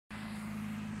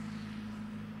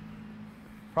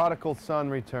Prodigal son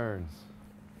returns.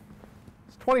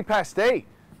 It's 20 past 8.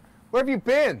 Where have you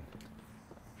been?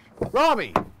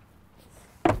 Robbie!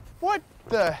 What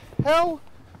the hell?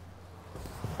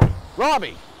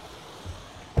 Robbie!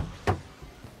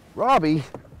 Robbie?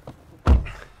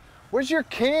 Where's your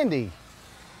candy?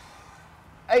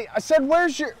 Hey, I said,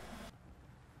 where's your...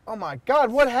 Oh my God,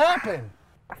 what happened?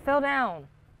 I fell down.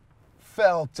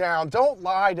 Fell down. Don't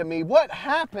lie to me. What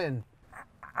happened?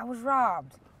 I was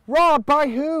robbed. Robbed by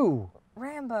who?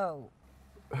 Rambo.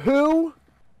 Who?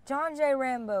 John J.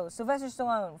 Rambo. Sylvester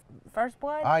Stallone. First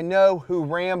Blood? I know who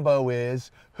Rambo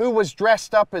is. Who was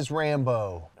dressed up as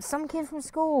Rambo? Some kid from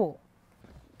school.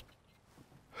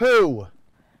 Who?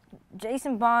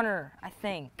 Jason Bonner, I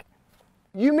think.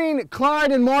 You mean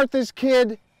Clyde and Martha's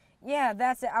kid? Yeah,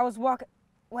 that's it. I was walking...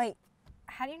 Wait,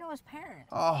 how do you know his parents?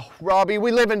 Oh, Robbie,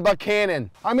 we live in Bucktown.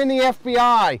 I'm in the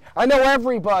FBI. I know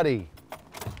everybody.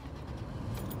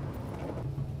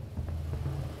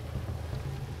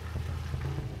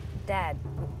 Dad,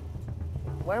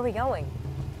 where are we going?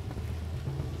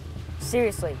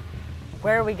 Seriously,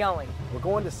 where are we going? We're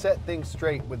going to set things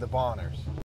straight with the Bonners.